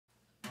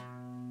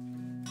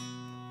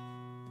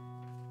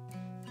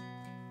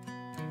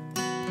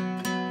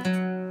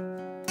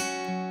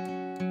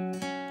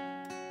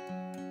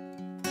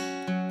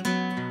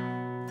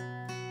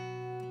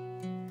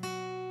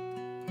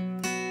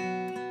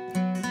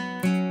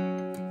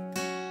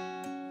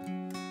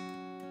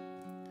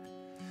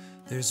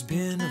There's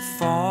been a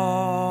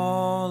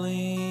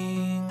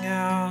falling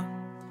out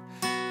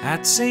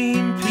at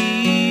St.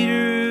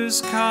 Peter's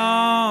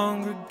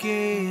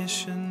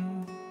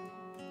congregation.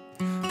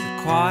 The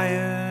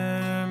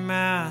choir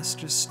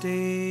master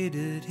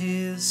stated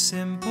his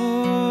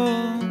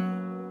simple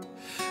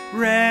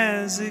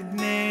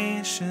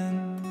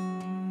resignation,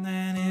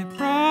 and he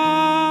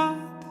brought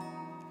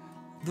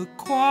the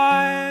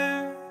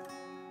choir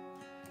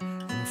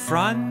in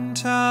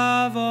front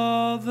of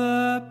all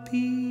the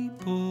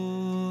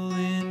people,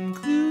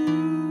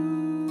 including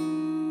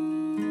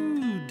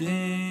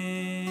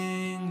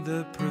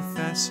the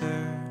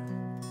professor.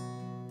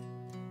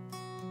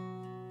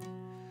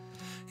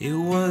 It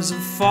was a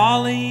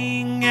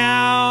falling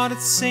out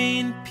at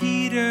St.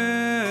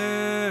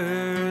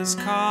 Peter's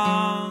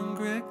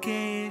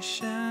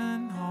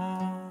congregation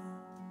hall.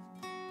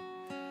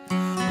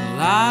 Well,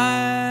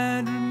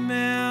 I'd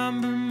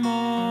remember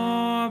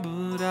more,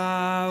 but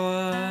I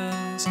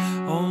was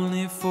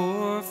only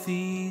 4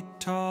 feet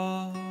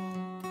tall.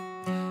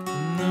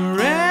 And the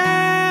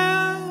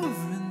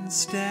Reverend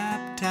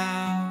stepped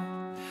out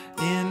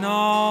in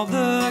all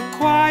the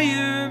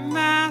choir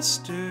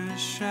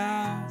master's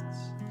shouts,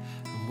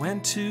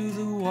 went to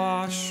the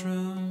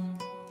washroom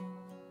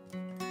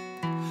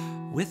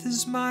with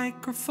his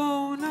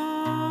microphone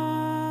on,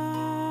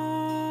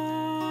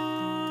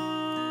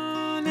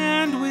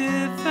 and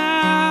with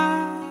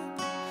that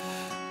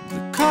the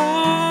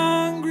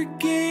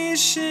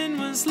congregation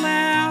was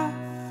left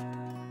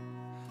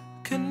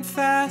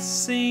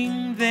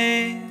confessing.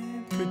 They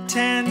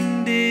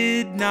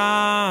pretended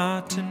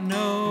not to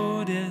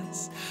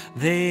notice,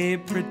 they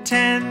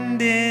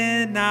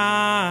pretended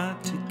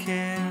not to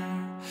care.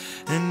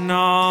 And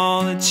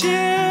all the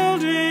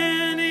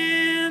children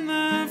in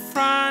the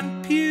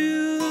front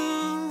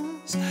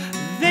pews,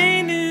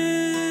 they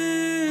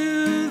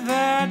knew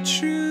the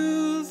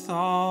truth.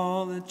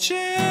 All the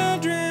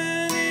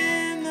children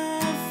in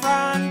the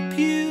front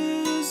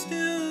pews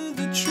knew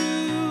the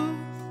truth.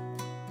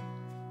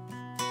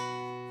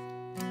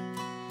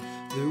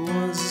 There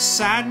was a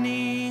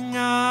saddening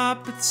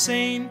up at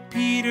St.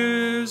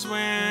 Peter's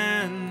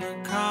when the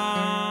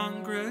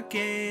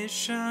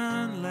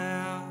congregation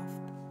left.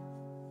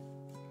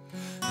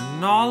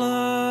 And all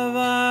of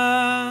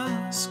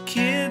us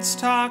kids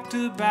talked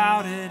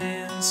about it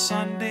in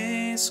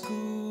Sunday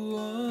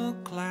school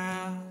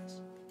class.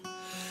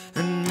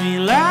 And we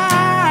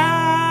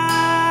laughed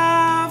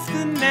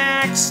the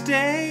next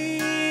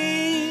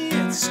day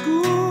at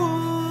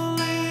school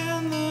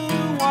in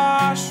the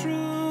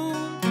washroom,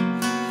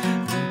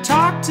 and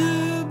talked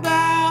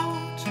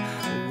about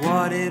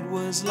what it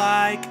was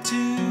like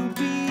to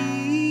be.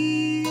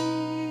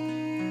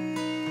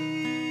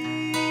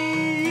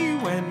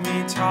 When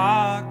we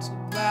talked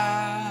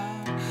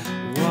about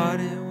what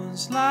it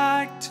was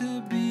like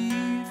to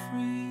be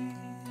free.